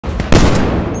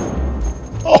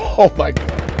Oh my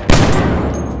God.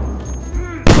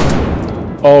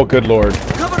 Oh, good Lord.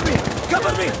 Cover me!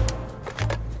 Cover me!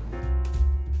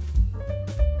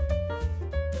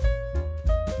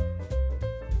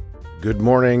 Good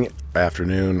morning,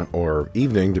 afternoon, or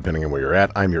evening, depending on where you're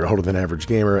at. I'm your older than average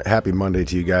gamer. Happy Monday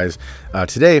to you guys.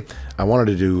 Today, I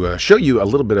wanted to show you a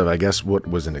little bit of, I guess, what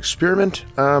was an experiment.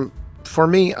 For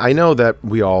me, I know that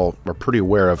we all are pretty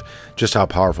aware of just how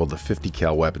powerful the 50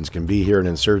 cal weapons can be here in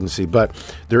Insurgency, but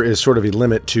there is sort of a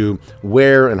limit to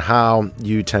where and how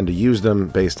you tend to use them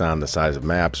based on the size of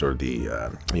maps or the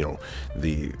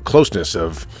the closeness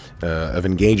of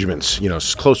engagements.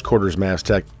 Close quarters maps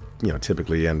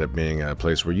typically end up being a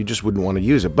place where you just wouldn't want to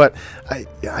use it. But I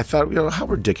thought, how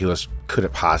ridiculous could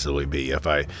it possibly be if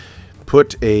I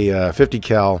put a 50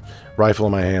 cal rifle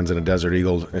in my hands and a Desert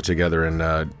Eagle together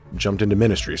and jumped into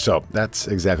Ministry. So that's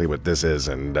exactly what this is.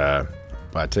 And I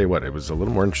tell you what, it was a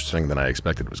little more interesting than I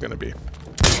expected it was going to be.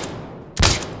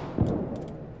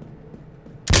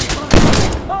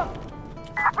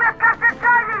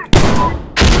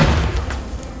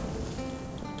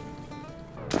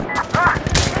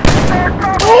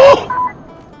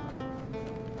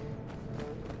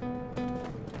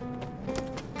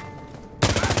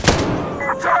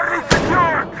 Charlie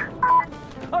secured!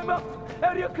 I'm up!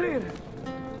 Area clear!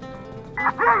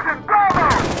 Losing Bravo!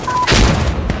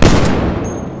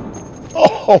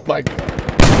 Oh my God.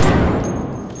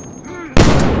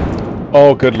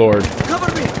 Oh, good Lord.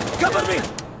 Cover me! Cover me!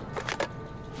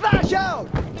 Flash out!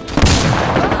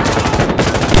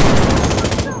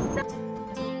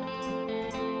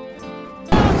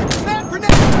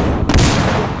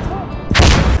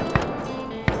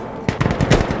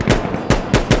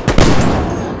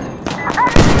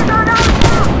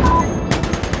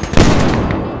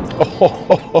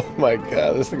 Oh my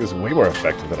God, this thing is way more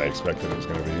effective than I expected it was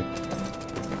going to be.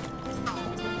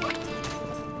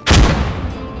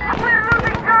 We're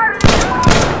losing Charlie!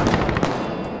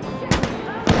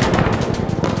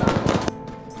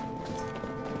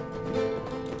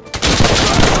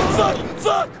 Fuck!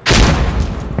 Fuck!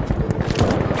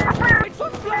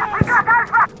 We got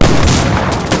Alpha!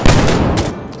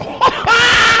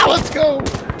 Let's go!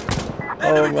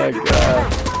 Oh my God.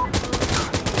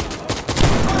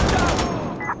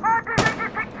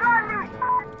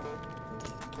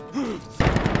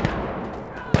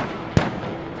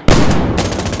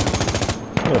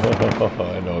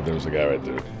 I know there was a guy right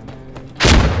there.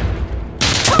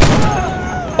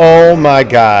 Oh my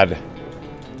God.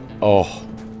 Oh.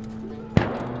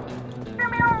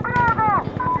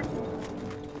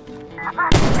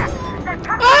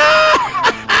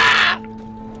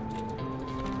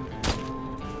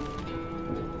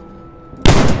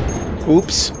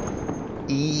 Oops.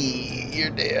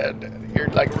 You're dead. You're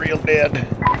like real dead.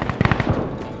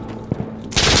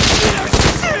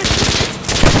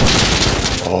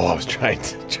 Oh, I was trying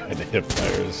to hip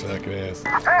fire his second ass.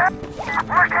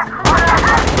 We're